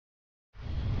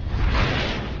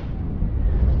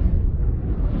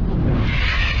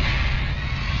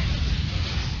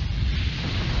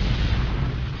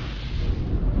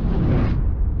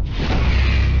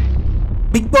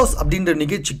Big pass அப்படின்ற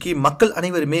நிகழ்ச்சிக்கு மக்கள்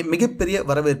அனைவருமே மிகப்பெரிய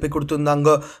வரவேற்பை கொடுத்திருந்தாங்க.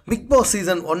 பிக் பாஸ்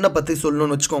சீசன் 1 பற்றி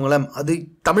சொல்லணும்னு வச்சுக்கோங்களேன், அது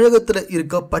தமிழகத்தில்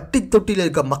இருக்க பட்டி தொட்டியில்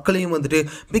இருக்க மக்களையும் வந்துட்டு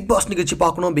பிக் பாஸ் நிகழ்ச்சி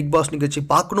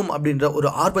பார்க்கணும் அப்படின்ற ஒரு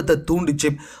ஆர்வத்தை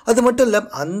தூண்டிச்சு. அது மட்டும் இல்லை,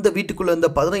 அந்த வீட்டுக்குள்ளே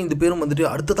இருந்த 15 பேரும் வந்துட்டு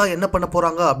அடுத்ததான் என்ன பண்ண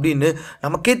போகிறாங்க அப்படின்னு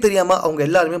நமக்கே தெரியாமல் அவங்க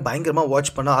எல்லாருமே பயங்கரமாக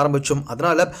வாட்ச் பண்ண ஆரம்பித்தோம்.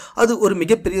 அதனால் அது ஒரு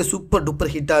மிகப்பெரிய சூப்பர்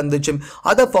டூப்பர் ஹிட்டாக இருந்துச்சு.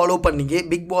 அதை ஃபாலோ பண்ணியே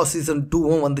பிக் பாஸ் சீசன்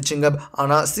 2 வந்துச்சுங்க.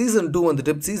 ஆனால் சீசன் 2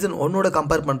 வந்துட்டு சீசன் 1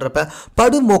 கம்பேர் பண்றப்ப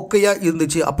படு மொக்கையா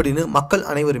இருந்துச்சு அப்படின்னு மக்கள்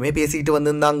அனைவருமே பேசிட்டு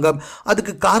வந்திருந்தாங்க.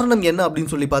 அதுக்கு காரணம் என்ன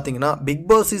அப்படின்னு சொல்லி பார்த்தீங்கன்னா, பிக்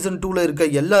பாஸ் சீசன் 2ல இருக்க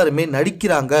எல்லாருமே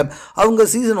நடிக்கிறாங்க. அவங்க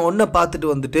சீசன் 1 பார்த்துட்டு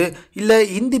வந்துட்டு இல்ல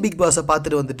ஹிந்தி பிக் பாஸை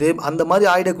பார்த்துட்டு வந்துட்டு அந்த மாதிரி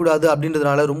ஆயிடக்கூடாது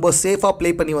அப்படின்றதுனால ரொம்ப சேஃபா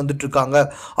ப்ளே பண்ணி வந்துட்டு இருக்காங்க.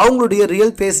 அவங்களுடைய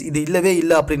ரியல் ஃபேஸ் இது இல்லவே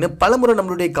இல்லை அப்படின்னு பலமுறை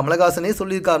நம்மளுடைய கமலஹாசனே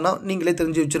சொல்லியிருக்காருன்னா நீங்களே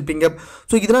தெரிஞ்சு வச்சிருப்பீங்க.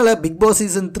 ஸோ இதனால பிக் பாஸ்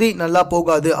சீசன் 3 நல்லா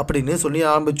போகாது அப்படின்னு சொல்லி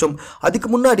ஆரம்பிச்சோம். அதுக்கு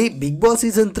முன்னாடி பிக் பாஸ்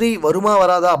சீசன் 3 வருமா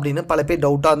வராதா அப்படின்னு பல பேர்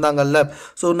டவுட்டாக இருந்தாங்கல்ல.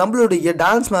 ஸோ நம்மளுடைய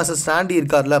டான்ஸ் மாஸ்டர் ஸ்டாண்டி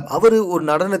இருக்கார்ல, அவர் ஒரு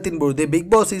நடனத்தின் பொழுது பிக்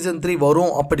பாஸ் சீசன் 3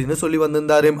 வரும் அப்படின்னு சொல்லி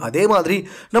வந்திருந்தாரு. அதே மாதிரி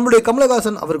நம்மளுடைய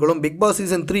கமலஹாசன் அவர்களும் பிக் பாஸ்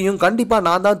சீசன் 3யும் கண்டிப்பாக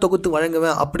நான் தான் தொகுத்து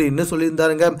வழங்குவேன் அப்படின்னு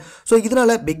சொல்லியிருந்தாருங்க. ஸோ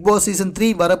இதனால பிக் பாஸ் சீசன் 3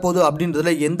 வரப்போகுது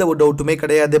அப்படின்றதுல எந்த ஒரு டவுட்டுமே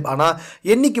கிடையாது. ஆனால்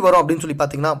என்னைக்கு வரும் அப்படின்னு சொல்லி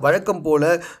பார்த்தீங்கன்னா, வழக்கம்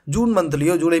போல ஜூன்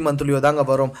மந்த்லையோ ஜூலை மந்த்லையோ தாங்க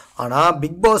வரும். ஆனால்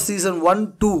பிக் பாஸ் சீசன் 1,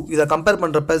 2 இதை கம்பேர்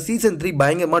பண்ணுறப்ப சீசன் 3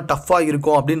 பயங்கரமாக டஃப்பாக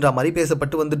இருக்கும் அப்படின்ற மாதிரி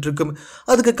பேசப்பட்டு வந்துட்டு இருக்கு.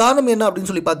 அதுக்கு காரணம் என்ன அப்படின்னு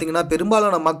சொல்லி பார்த்தீங்கன்னா,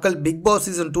 பெரும்பாலான மக்கள் பிக் பாஸ்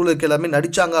சீசன் 2ல இருக்க எல்லாமே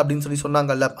நடிச்சாங்க அப்படின்னு சொல்லி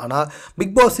சொன்னாங்கல்ல. ஆனால்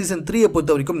பிக் பாஸ் சீசன் 3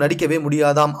 பொறுத்த வரைக்கும் நடிக்கவே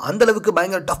முடியாதாம். அந்த அளவுக்கு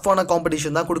பயங்கர டஃப்பான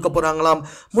காம்படிஷன் தான் கொடுக்க போறாங்களாம்.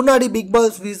 முன்னாடி big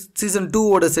Boss season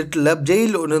 2 settle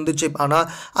jail ஒன்று இருந்துச்சு. ஆனால்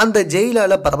அந்த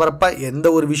ஜெயிலால பரபரப்பாக எந்த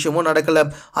ஒரு விஷயமும் நடக்கல.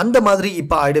 அந்த மாதிரி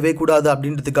இப்போ ஆயிடவே கூடாது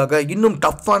அப்படின்றதுக்காக இன்னும்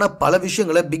டஃப்பான பல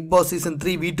விஷயங்களை பிக் பாஸ் சீசன்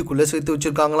 3 வீட்டுக்குள்ளே சேர்த்து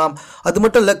வச்சிருக்காங்களாம். அது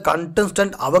மட்டும் இல்லை,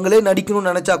 கண்டஸ்டன்ட் அவங்களே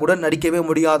நடிக்கணும்னு நினைச்சா கூட நடிக்கவே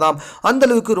முடியாதாம். அந்த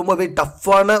அளவுக்கு ரொம்பவே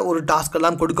டஃப்பான ஒரு டாஸ்க்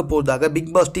எல்லாம் கொடுக்க போவதாக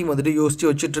பிக் பாஸ் டீம் வந்துட்டு யோசிச்சு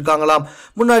வச்சுட்டு இருக்காங்களாம்.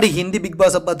 முன்னாடி ஹிந்தி பிக்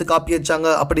பாஸை பார்த்து காப்பி வச்சாங்க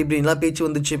அப்படி இப்படின்லாம் பேச்சு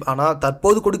வந்துச்சு. ஆனால்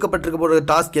தற்போது கொடுக்கப்பட்டிருக்க போகிற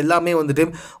டாஸ்க் எல்லாமே வந்துட்டு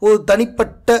ஒரு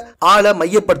தனிப்பட்ட ஆளை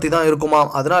மையப்படுத்தி தான் இருக்குமா.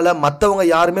 அதனால மற்றவங்க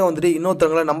யாருமே வந்துட்டு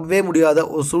இன்னொருத்தவங்களை நம்பவே முடியாத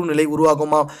ஒரு சூழ்நிலை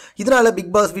உருவாகுமா. இதனால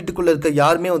பிக் பாஸ் வீட்டுக்குள்ள இருக்க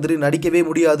யாருமே வந்துட்டு நடிக்கவே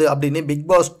முடியாது அப்படின்னு பிக்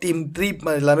பாஸ் டீம்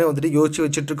 3 எல்லாமே வந்துட்டு யோசிச்சு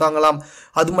வச்சுட்டு இருக்காங்களாம்.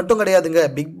 அது மட்டும் கிடையாதுங்க,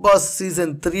 பிக் பாஸ்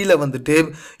சீசன் 3ல வந்துட்டு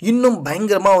இன்னும்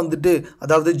பயங்கரமா வந்துட்டு,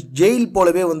 அதாவது ஜெயில்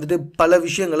போலவே வந்துட்டு பல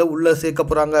விஷயங்களை உள்ள சேர்க்க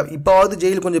போறாங்க. இப்போவாவது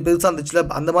ஜெயில் கொஞ்சம் பெருசாக இருந்துச்சுல,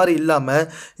 அந்த மாதிரி இல்லாமல்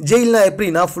ஜெயில்னா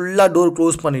எப்படின்னா ஃபுல்லாக டோர்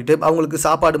க்ளோஸ் பண்ணிட்டு அவங்களுக்கு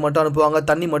சாப்பாடு மட்டும் அனுப்புவாங்க,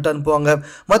 தண்ணி மட்டும் அனுப்புவாங்க,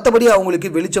 மற்றபடி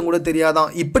அவங்களுக்கு வெளிச்சம் கூட தெரியாதான்.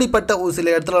 இப்படிப்பட்ட ஒரு சில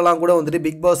இடத்துலலாம் கூட வந்துட்டு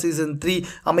பிக் பாஸ் சீசன் 3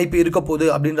 அமைப்பு இருக்க போகுது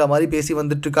அப்படின்ற மாதிரி பேசி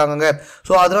வந்துட்டு இருக்காங்க.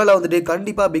 ஸோ அதனால வந்துட்டு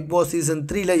கண்டிப்பாக பிக் பாஸ் சீசன்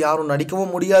 3ல யாரும்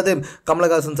நடிக்கவும் முடியாது.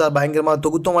 கமலஹாசன் சார் பயங்கரமாக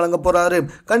தொகுத்தும் வழங்க போறாரு.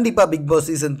 கண்டிப்பாக பிக் பாஸ்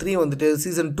சீசன் 3 வந்துட்டு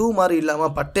சீசன் 2 மாதிரி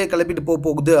இல்லாமல் பட்டே கிளப்பிட்டு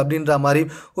போகுது அப்படின்ற மாதிரி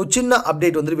ஒரு சின்ன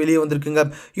அப்டேட் வந்து வெளியே வந்திருக்குங்க.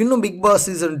 இன்னும் பிக் பாஸ்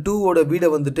சீசன் 2 வீடை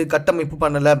வந்துட்டு கட்டமைப்பு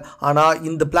பண்ணல. ஆனால்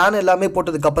இந்த பிளான் எல்லாமே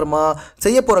போட்டதுக்கு அப்புறமா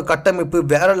செய்ய போற கட்டமைப்பு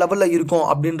வேற லெவல்ல இருக்கும்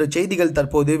அப்படின்ற செய்திகள்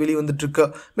தற்போது வெளியே வந்துட்டு இருக்கு.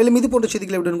 மேலும் இது போன்ற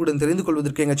செய்திகளை உடனுக்குடன் தெரிந்து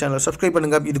கொள்வதற்கு எங்க சேனலை சப்ஸ்கிரைப்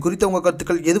பண்ணுங்க. இது குறித்த உங்க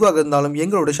கருத்துக்கள் எதுவாக இருந்தாலும்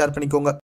எங்களோட ஷேர் பண்ணிக்கோங்க.